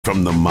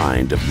From the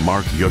mind of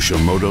Mark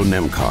Yoshimoto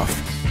Nemkov.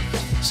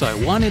 So I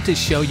wanted to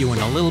show you in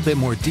a little bit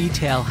more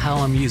detail how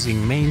I'm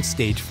using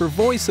Mainstage for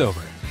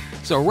voiceover.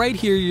 So right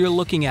here you're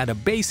looking at a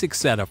basic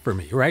setup for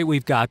me, right?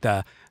 We've got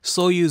the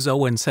Soyuz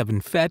 017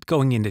 FET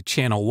going into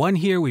channel 1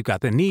 here. We've got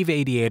the Neve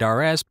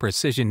 88RS,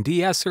 Precision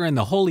de-esser, and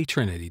the Holy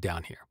Trinity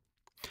down here.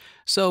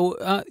 So,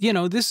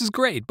 this is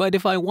great, but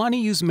if I want to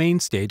use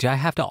Mainstage, I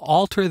have to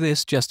alter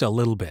this just a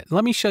little bit.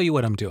 Let me show you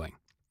what I'm doing.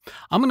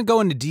 I'm going to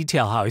go into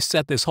detail how I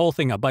set this whole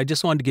thing up, but I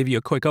just wanted to give you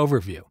a quick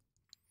overview.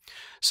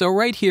 So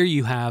right here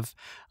you have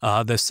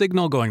the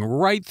signal going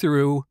right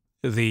through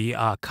the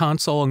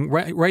console and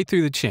right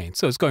through the chain.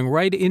 So it's going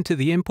right into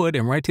the input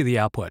and right to the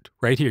output.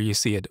 Right here you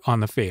see it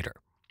on the fader.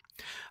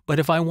 But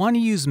if I want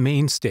to use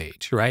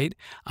Mainstage, right,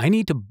 I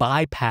need to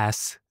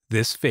bypass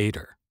this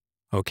fader.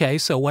 Okay,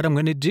 so what I'm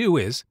going to do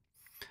is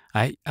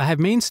I have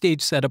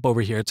Mainstage set up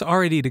over here. It's all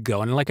ready to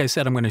go. And like I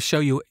said, I'm going to show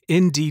you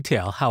in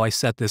detail how I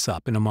set this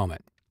up in a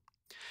moment.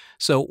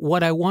 So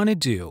what I want to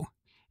do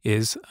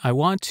is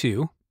and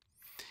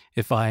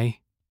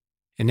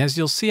as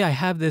you'll see, I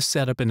have this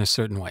set up in a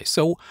certain way.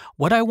 So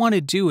what I want to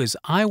do is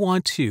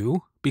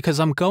because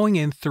I'm going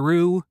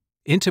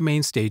into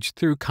Mainstage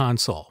through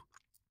console.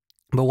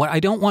 But I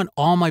don't want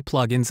all my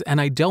plugins and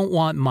I don't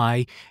want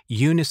my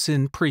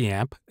Unison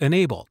preamp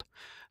enabled.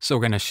 So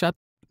we're going to shut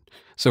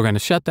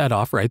that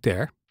off right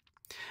there.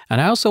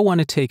 And I also want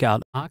to take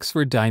out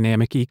Oxford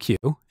Dynamic EQ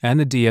and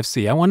the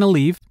DFC. I want to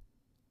leave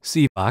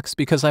CVox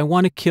because I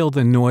want to kill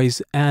the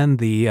noise and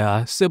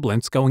the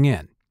sibilance going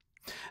in.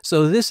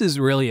 So this is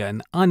really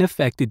an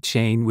unaffected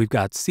chain. We've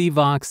got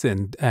CVox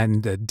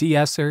and the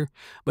de-esser,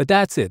 but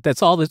that's it.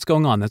 That's all that's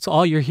going on. That's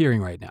all you're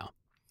hearing right now.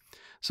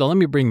 So let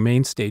me bring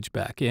Mainstage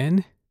back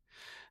in.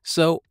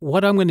 So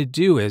what I'm going to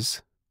do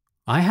is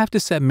I have to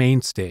set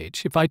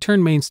Mainstage. If I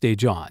turn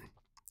Mainstage on,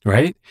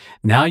 right,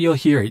 now you'll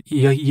hear it.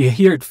 You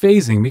hear it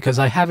phasing because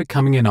I have it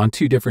coming in on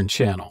two different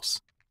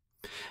channels.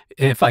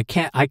 If I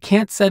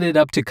can't set it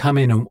up to come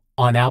in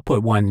on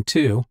output 1 and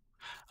 2,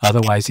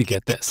 otherwise you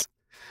get this.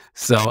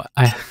 So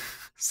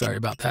sorry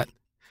about that.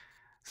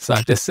 So I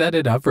have to set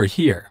it up for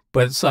here.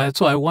 But so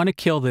that's why I want to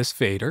kill this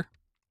fader.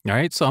 All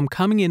right, so I'm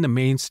coming into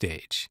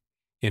Mainstage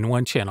in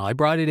one channel. I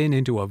brought it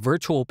into a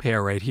virtual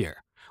pair right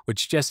here,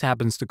 which just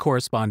happens to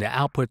correspond to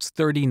outputs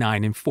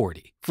 39 and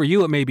 40. For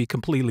you, it may be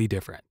completely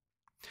different.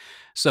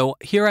 So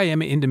here I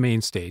am into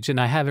Mainstage, and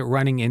I have it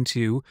running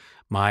into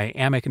my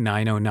AMIC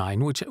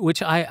 909,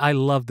 which I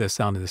love the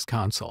sound of this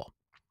console.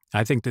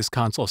 I think this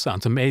console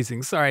sounds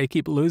amazing. Sorry, I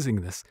keep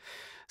losing this.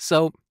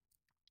 So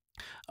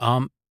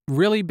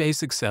really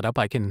basic setup.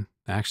 I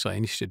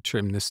should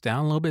trim this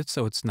down a little bit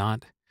so it's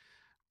not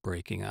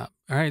breaking up.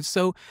 All right,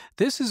 so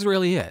this is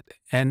really it.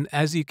 And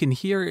as you can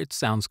hear, it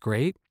sounds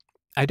great.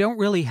 I don't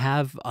really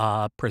have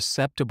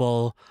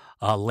perceptible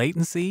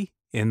latency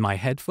in my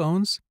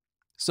headphones.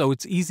 So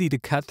it's easy to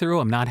cut through.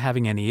 I'm not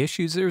having any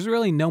issues. There's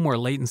really no more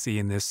latency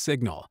in this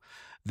signal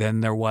than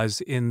there was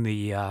in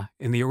the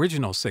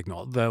original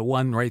signal, the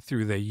one right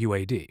through the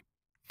UAD.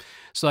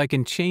 So I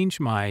can change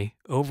my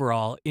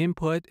overall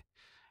input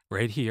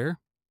right here.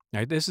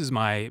 Right, this is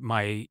my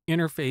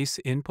interface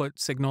input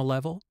signal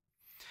level.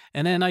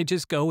 And then I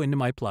just go into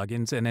my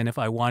plugins, and then if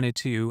I wanted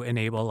to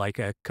enable like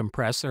a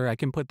compressor, I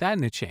can put that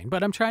in the chain.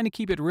 But I'm trying to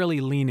keep it really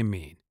lean and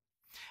mean.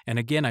 And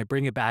again, I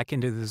bring it back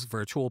into this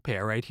virtual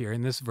pair right here.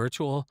 And this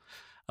virtual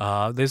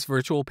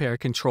pair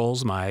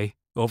controls my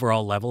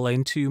overall level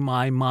into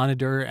my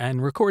monitor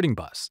and recording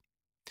bus.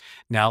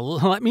 Now,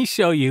 let me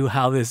show you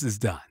how this is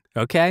done,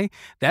 okay?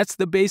 That's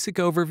the basic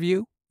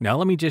overview. Now,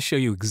 let me just show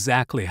you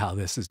exactly how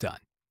this is done.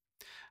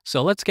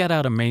 So let's get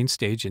out of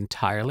Mainstage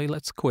entirely.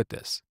 Let's quit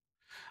this.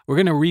 We're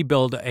going to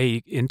rebuild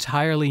a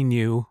entirely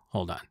new,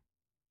 hold on.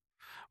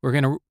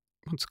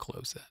 Let's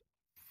close that.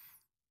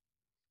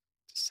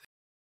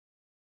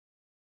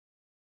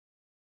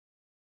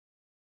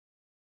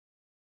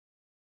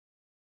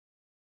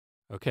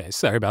 Okay,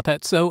 sorry about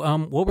that. So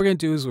what we're going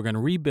to do is we're going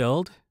to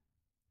rebuild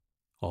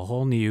a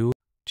whole new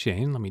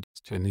chain. Let me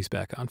just turn these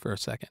back on for a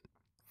second.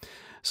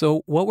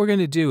 So what we're going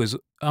to do is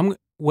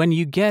when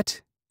you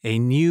get a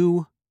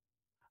new,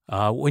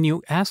 when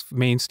you ask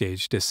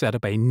Mainstage to set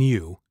up a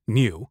new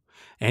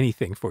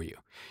anything for you,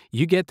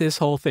 you get this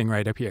whole thing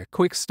right up here.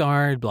 Quick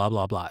start, blah,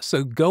 blah, blah.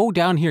 So go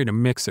down here to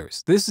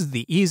mixers. This is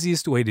the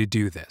easiest way to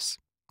do this,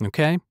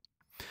 okay?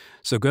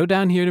 So go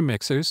down here to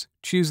mixers,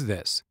 choose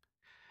this.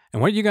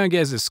 And what you're going to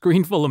get is a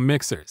screen full of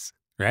mixers,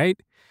 right?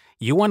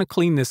 You want to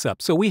clean this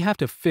up. So we have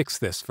to fix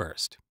this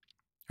first.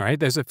 All right,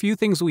 there's a few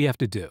things we have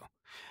to do.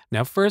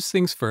 Now, first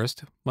things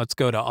first, let's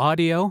go to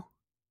Audio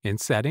in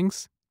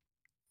Settings.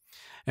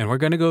 And we're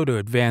going to go to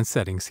Advanced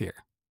Settings here.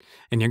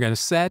 And you're going to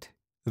set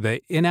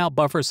the in-out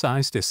buffer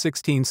size to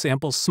 16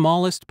 samples,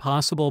 smallest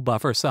possible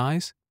buffer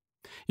size.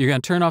 You're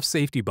going to turn off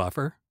Safety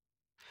Buffer.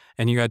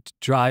 And you're going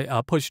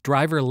to push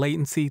driver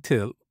latency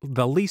to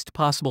the least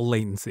possible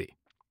latency.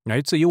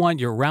 Right, so you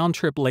want your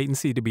round-trip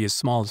latency to be as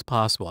small as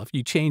possible. If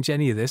you change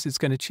any of this, it's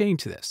going to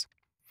change this.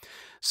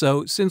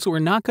 So since we're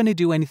not going to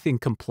do anything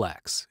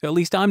complex, at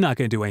least I'm not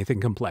going to do anything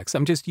complex.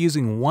 I'm just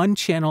using one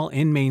channel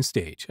in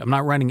Mainstage. I'm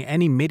not running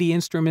any MIDI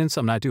instruments.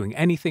 I'm not doing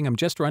anything. I'm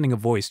just running a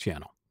voice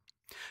channel.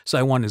 So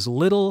I want as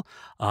little,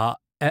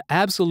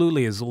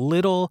 absolutely as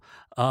little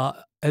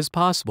as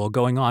possible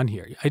going on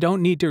here. I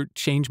don't need to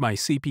change my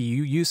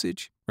CPU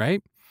usage,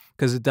 right?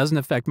 Because it doesn't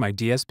affect my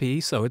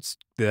DSP, so it's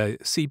the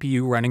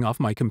CPU running off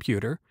my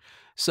computer.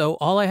 So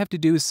all I have to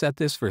do is set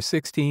this for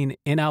 16,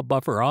 in-out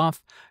buffer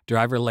off,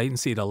 driver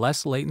latency to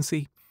less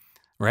latency,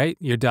 right?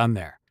 You're done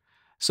there.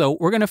 So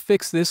we're going to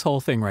fix this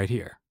whole thing right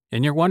here.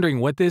 And you're wondering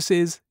what this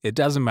is? It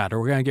doesn't matter.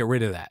 We're going to get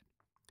rid of that.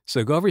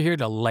 So go over here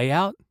to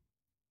Layout,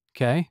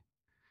 okay?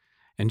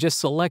 And just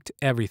select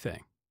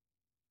everything,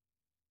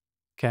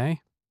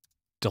 okay?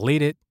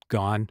 Delete it,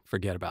 gone,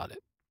 forget about it.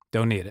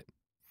 Don't need it.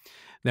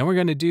 Then we're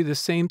going to do the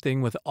same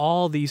thing with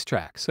all these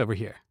tracks over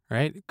here,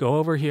 right? Go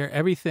over here,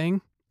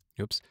 everything.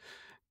 Oops.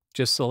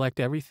 Just select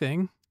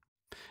everything.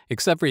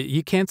 Except for,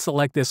 you can't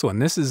select this one.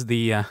 This is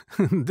the,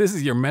 this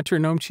is your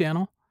metronome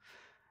channel.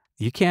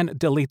 You can't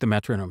delete the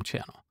metronome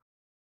channel.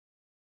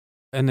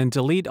 And then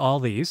delete all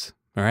these,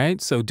 all right?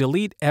 So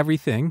delete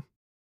everything.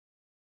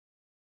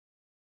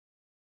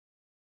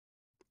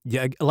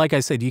 Yeah, like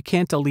I said, you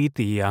can't delete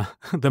the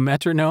the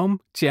metronome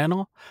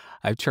channel.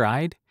 I've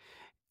tried.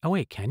 Oh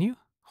wait, can you?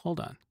 Hold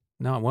on.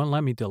 No, it won't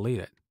let me delete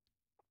it.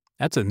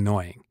 That's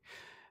annoying.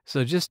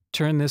 So just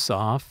turn this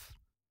off.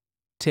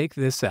 Take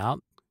this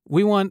out.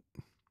 We want,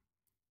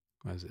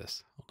 what is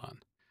this? Hold on.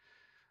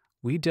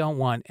 We don't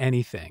want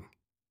anything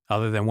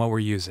other than what we're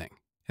using.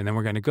 And then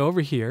we're going to go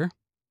over here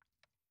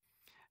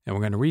and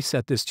we're going to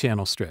reset this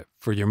channel strip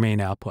for your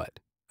main output.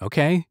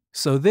 Okay?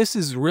 So this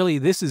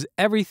is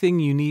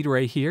everything you need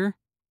right here,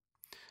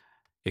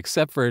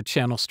 except for a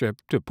channel strip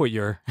to put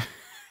your,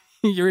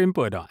 your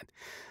input on.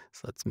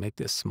 So let's make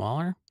this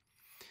smaller.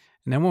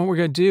 And then what we're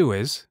going to do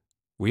is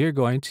we are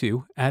going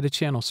to add a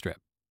channel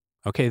strip.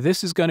 Okay,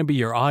 this is going to be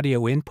your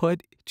audio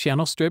input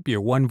channel strip,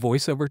 your one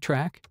voiceover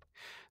track.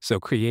 So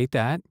create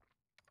that.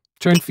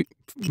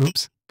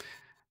 Oops.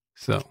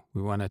 So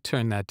we want to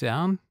turn that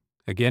down.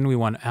 Again, we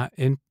want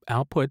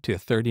output to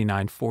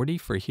 3940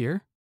 for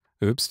here.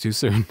 Oops, too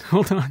soon.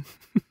 Hold on.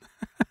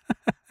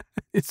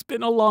 It's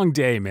been a long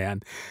day,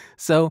 man.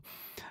 So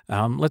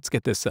let's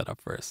get this set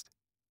up first.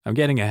 I'm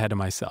getting ahead of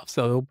myself.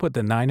 So we'll put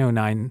the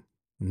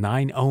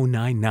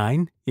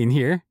 9099 in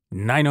here.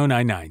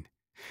 9099.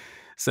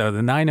 So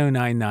the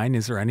 9099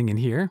 is running in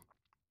here.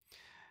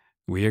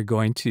 We are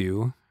going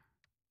to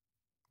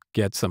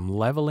get some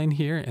level in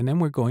here, and then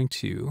we're going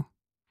to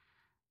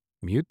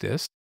mute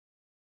this.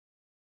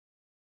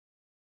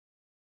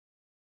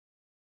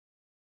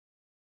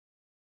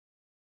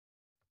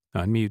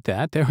 Unmute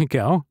that. There we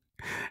go. All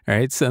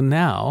right. So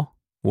now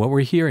what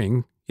we're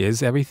hearing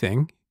is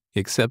everything,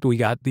 except we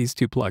got these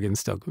two plugins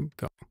still going.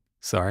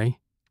 Sorry.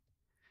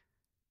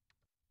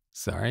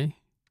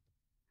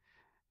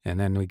 And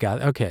then we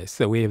got, okay,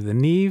 so we have the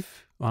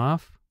Neve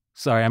off.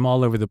 Sorry, I'm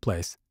all over the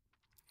place.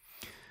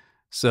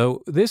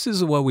 So this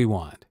is what we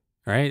want,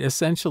 right?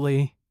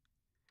 Essentially,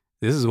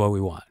 this is what we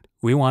want.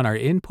 We want our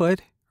input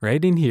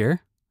right in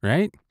here,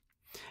 right?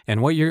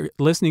 And what you're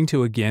listening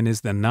to again is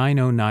the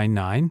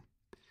 9099.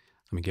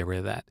 Let me get rid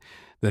of that.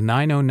 The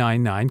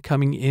 9099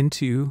 coming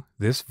into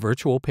this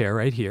virtual pair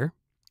right here.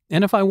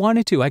 And if I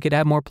wanted to, I could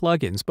add more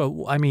plugins. But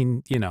I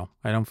mean, you know,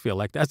 I don't feel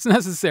like that's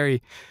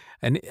necessary.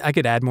 And I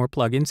could add more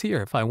plugins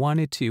here if I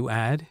wanted to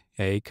add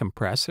a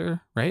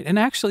compressor, right? And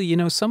actually, you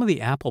know, some of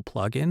the Apple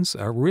plugins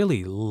are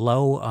really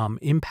low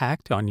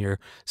impact on your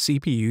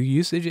CPU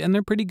usage, and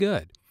they're pretty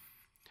good.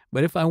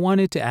 But if I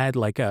wanted to add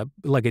like a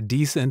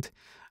decent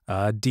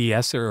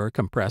de-esser or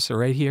compressor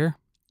right here,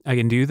 I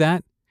can do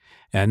that.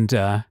 And,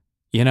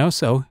 you know,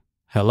 so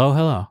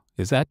hello.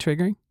 Is that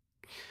triggering?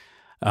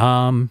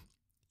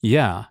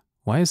 Yeah.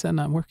 Why is that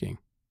not working?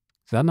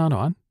 Is that not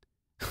on?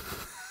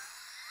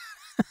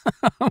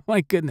 Oh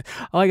my goodness.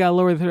 Oh, I gotta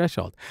lower the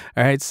threshold.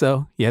 All right,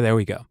 so yeah, there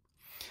we go.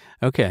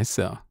 Okay,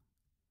 so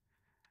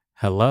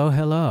hello.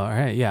 All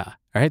right, yeah.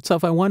 All right, so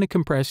if I want a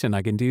compression,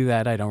 I can do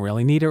that. I don't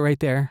really need it right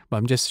there, but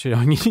I'm just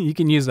showing you, you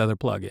can use other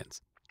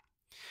plugins.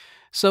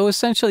 So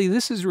essentially,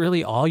 this is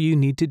really all you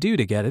need to do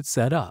to get it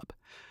set up.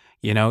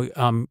 You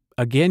know,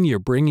 again, you're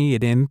bringing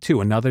it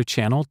into another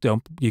channel.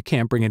 You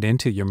can't bring it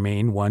into your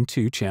main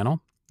 1-2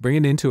 channel. Bring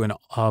it into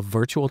a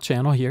virtual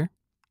channel here.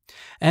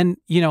 And,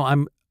 you know,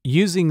 I'm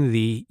using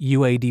the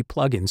UAD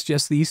plugins,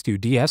 just these two,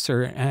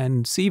 de-esser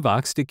and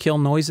CVox, to kill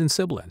noise and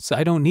sibilance.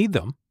 I don't need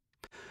them.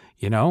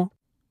 You know,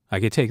 I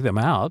could take them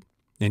out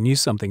and use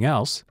something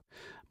else,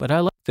 but I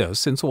like those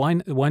since why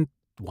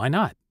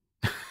not?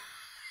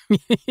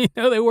 You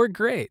know, they work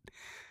great.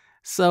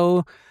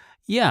 So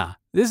yeah,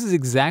 this is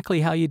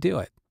exactly how you do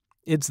it.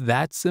 It's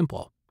that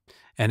simple.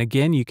 And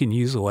again, you can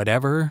use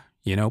whatever,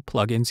 you know,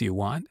 plugins you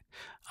want.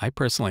 I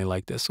personally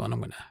like this one. I'm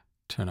going to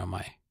turn on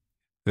my,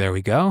 there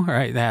we go. All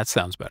right, that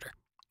sounds better.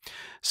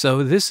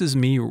 So this is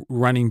me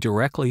running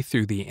directly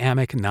through the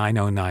Amic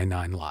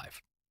 9099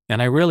 Live.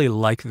 And I really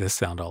like this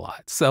sound a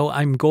lot. So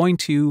I'm going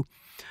to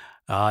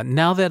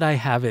Now that I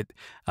have it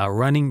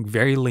running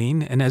very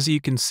lean, and as you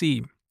can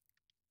see,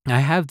 I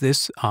have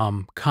this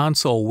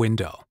console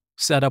window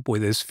set up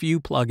with as few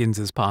plugins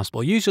as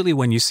possible. Usually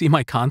when you see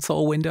my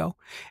console window,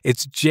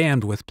 it's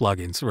jammed with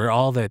plugins for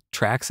all the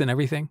tracks and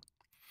everything.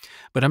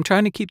 But I'm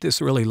trying to keep this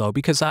really low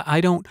because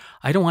I don't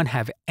want to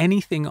have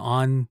anything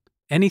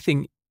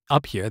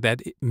up here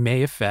that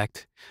may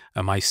affect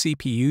my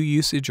CPU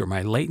usage or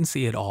my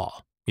latency at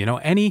all. You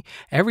know,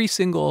 every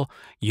single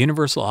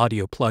universal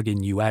audio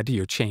plugin you add to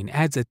your chain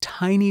adds a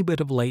tiny bit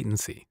of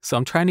latency. So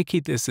I'm trying to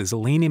keep this as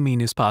lean and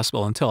mean as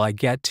possible until I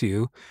get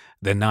to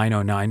the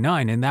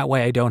 9099, and that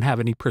way I don't have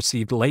any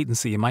perceived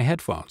latency in my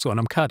headphones when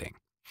I'm cutting.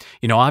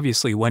 You know,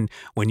 obviously when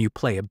you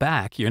play it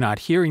back, you're not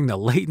hearing the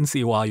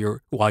latency while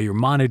you're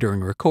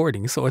monitoring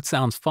recording, so it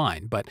sounds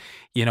fine. But,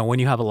 you know, when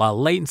you have a lot of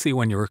latency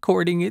when you're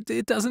recording,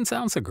 it doesn't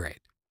sound so great.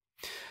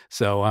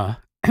 So,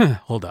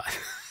 hold on.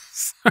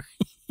 Sorry.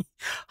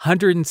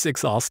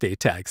 106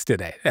 all-state tags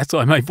today. That's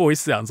why my voice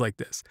sounds like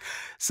this.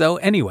 So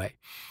anyway,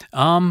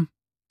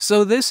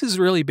 so this is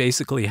really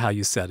basically how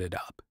you set it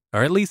up.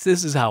 Or at least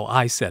this is how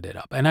I set it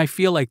up. And I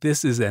feel like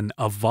this is an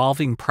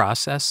evolving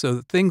process,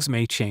 so things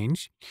may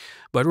change.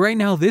 But right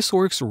now, this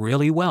works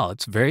really well.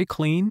 It's very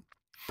clean.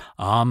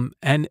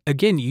 And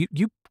again,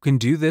 you can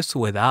do this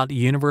without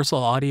universal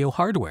audio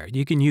hardware.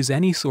 You can use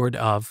any sort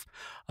of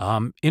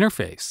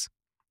interface.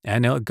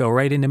 And it'll go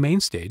right into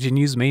Mainstage and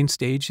use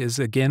Mainstage as,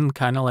 again,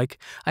 kind of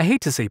like, I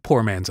hate to say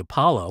poor man's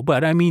Apollo,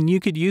 but I mean, you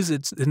could use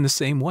it in the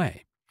same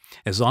way.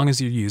 As long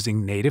as you're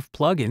using native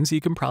plugins, you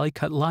can probably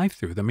cut live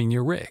through them in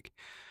your rig.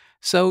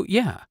 So,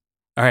 yeah.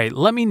 All right,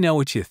 let me know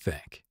what you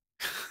think.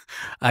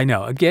 I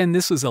know, again,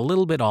 this was a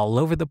little bit all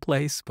over the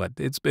place, but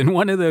it's been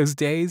one of those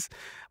days.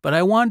 But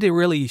I wanted to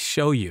really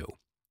show you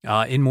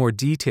in more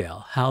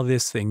detail how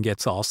this thing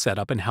gets all set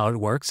up and how it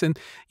works. And,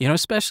 you know,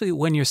 especially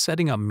when you're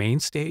setting up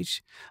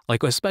Mainstage,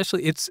 like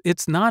especially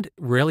it's not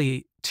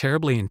really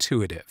terribly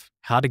intuitive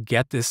how to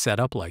get this set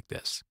up like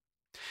this.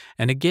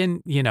 And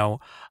again, you know,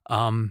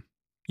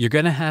 you're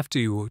going to have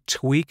to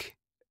tweak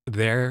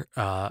their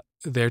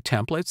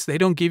templates. They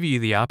don't give you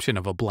the option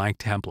of a blank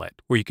template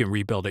where you can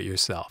rebuild it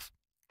yourself.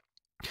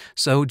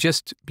 So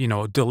just, you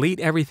know, delete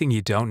everything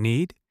you don't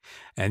need,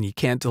 and you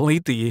can't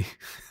delete the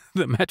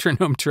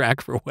metronome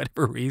track for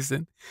whatever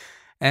reason.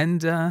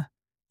 And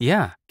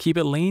yeah, keep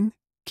it lean,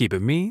 keep it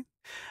mean,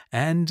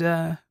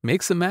 and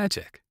make some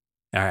magic.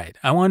 All right,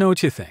 I want to know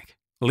what you think.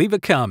 Leave a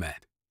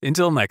comment.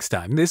 Until next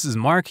time, this is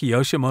Mark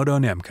Yoshimoto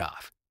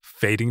Nemcoff,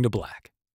 fading to black.